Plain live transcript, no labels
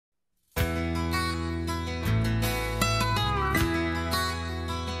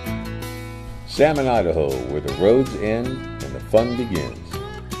Salmon, Idaho, where the roads end and the fun begins.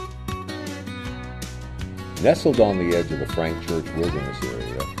 Nestled on the edge of the Frank Church Wilderness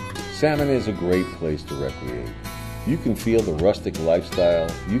area, Salmon is a great place to recreate. You can feel the rustic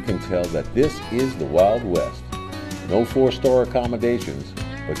lifestyle. You can tell that this is the Wild West. No 4-star accommodations,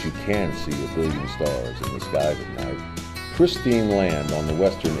 but you can see a billion stars in the skies at night. Pristine land on the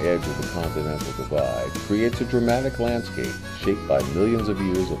western edge of the Continental Divide creates a dramatic landscape shaped by millions of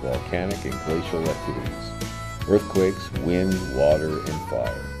years of volcanic and glacial activities, earthquakes, wind, water, and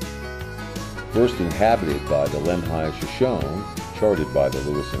fire. First inhabited by the Lemhi Shoshone, charted by the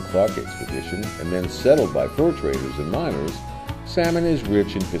Lewis and Clark expedition, and then settled by fur traders and miners, Salmon is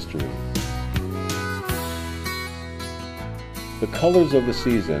rich in history. The colors of the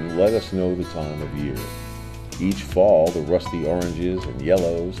season let us know the time of year. Each fall, the rusty oranges and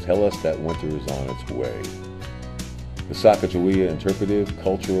yellows tell us that winter is on its way. The Sacagawea Interpretive,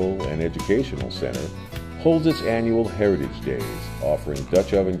 Cultural, and Educational Center holds its annual Heritage Days, offering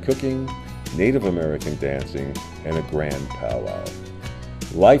Dutch oven cooking, Native American dancing, and a grand powwow.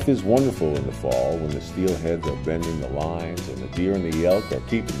 Life is wonderful in the fall when the steelheads are bending the lines and the deer and the elk are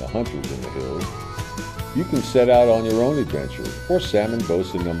keeping the hunters in the hills. You can set out on your own adventure, or Salmon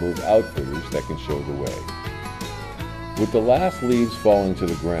boasts a number of outfitters that can show the way. With the last leaves falling to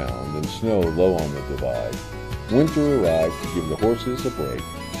the ground and snow low on the divide, winter arrives to give the horses a break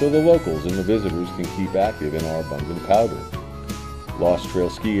so the locals and the visitors can keep active in our abundant powder. Lost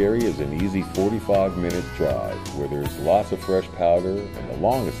Trail Ski Area is an easy 45-minute drive where there's lots of fresh powder, and the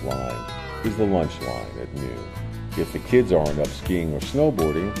longest line is the lunch line at noon. If the kids aren't up skiing or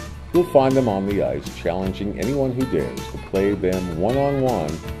snowboarding, you'll find them on the ice challenging anyone who dares to play them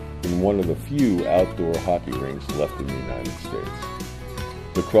one-on-one in one of the few outdoor hockey rinks left in the United States.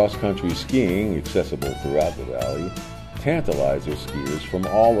 The cross-country skiing, accessible throughout the valley, tantalizes skiers from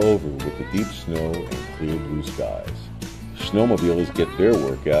all over with the deep snow and clear blue skies. Snowmobilers get their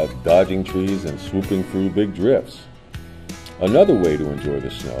workout dodging trees and swooping through big drifts. Another way to enjoy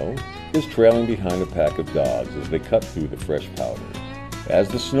the snow is trailing behind a pack of dogs as they cut through the fresh powder. As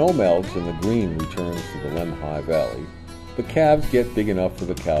the snow melts and the green returns to the Lemhi Valley, the calves get big enough for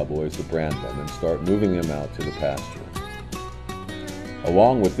the cowboys to brand them and start moving them out to the pasture.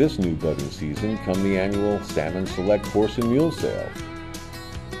 Along with this new budding season come the annual Salmon Select Horse and Mule Sale.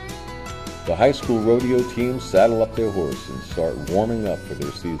 The high school rodeo teams saddle up their horse and start warming up for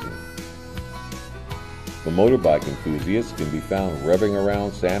their season. The motorbike enthusiasts can be found revving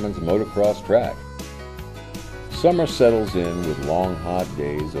around Salmon's motocross track. Summer settles in with long hot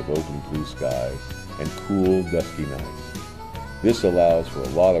days of open blue skies and cool dusky nights. This allows for a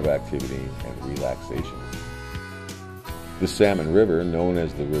lot of activity and relaxation. The Salmon River, known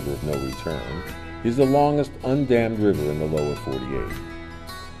as the River of No Return, is the longest undammed river in the lower 48.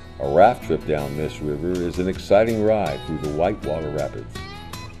 A raft trip down this river is an exciting ride through the Whitewater Rapids.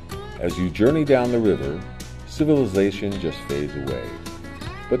 As you journey down the river, civilization just fades away.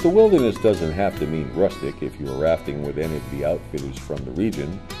 But the wilderness doesn't have to mean rustic if you are rafting with any of the outfitters from the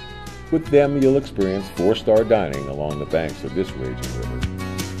region. With them, you'll experience 4-star dining along the banks of this raging river.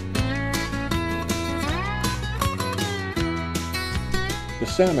 The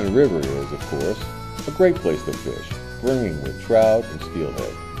Salmon River is, of course, a great place to fish, brimming with trout and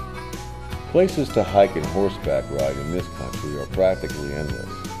steelhead. Places to hike and horseback ride in this country are practically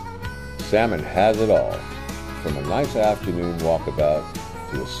endless. Salmon has it all, from a nice afternoon walkabout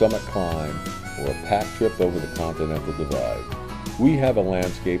to a summit climb or a pack trip over the Continental Divide. We have a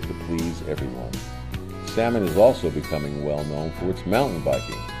landscape to please everyone. Salmon is also becoming well known for its mountain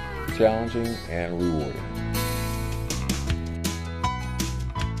biking, challenging and rewarding.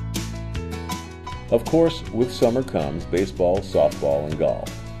 Of course, with summer comes baseball, softball, and golf.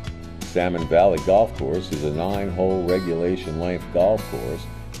 Salmon Valley Golf Course is a 9-hole regulation-length golf course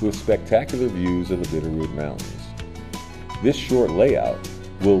with spectacular views of the Bitterroot Mountains. This short layout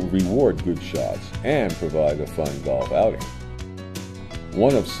will reward good shots and provide a fun golf outing.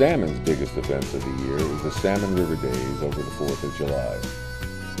 One of Salmon's biggest events of the year is the Salmon River Days over the 4th of July.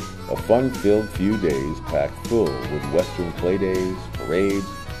 A fun-filled few days packed full with Western play days, parades,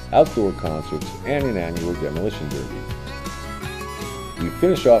 outdoor concerts, and an annual demolition derby. We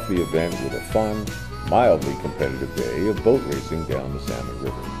finish off the event with a fun, mildly competitive day of boat racing down the Salmon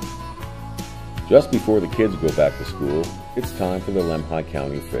River. Just before the kids go back to school, it's time for the Lemhi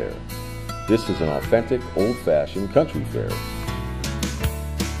County Fair. This is an authentic, old-fashioned country fair.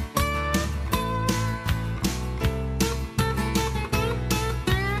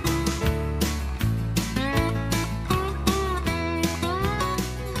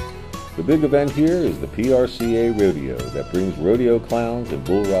 The big event here is the PRCA Rodeo that brings rodeo clowns and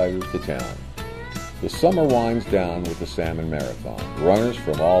bull riders to town. The summer winds down with the Salmon Marathon. Runners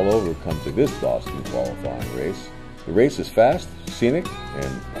from all over come to this Boston qualifying race. The race is fast, scenic,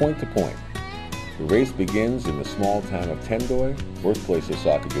 and point-to-point. The race begins in the small town of Tendoy, birthplace of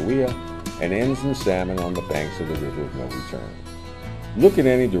Sacagawea, and ends in Salmon on the banks of the River of No Return. Look in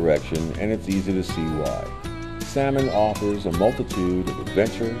any direction, and it's easy to see why. Salmon offers a multitude of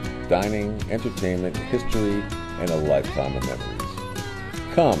adventure, dining, entertainment, history, and a lifetime of memories.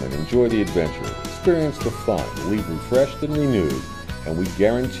 Come and enjoy the adventure, experience the fun, leave refreshed and renewed, and we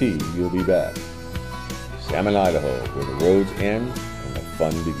guarantee you'll be back. Salmon Idaho, where the roads end and the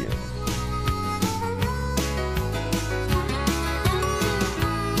fun begins.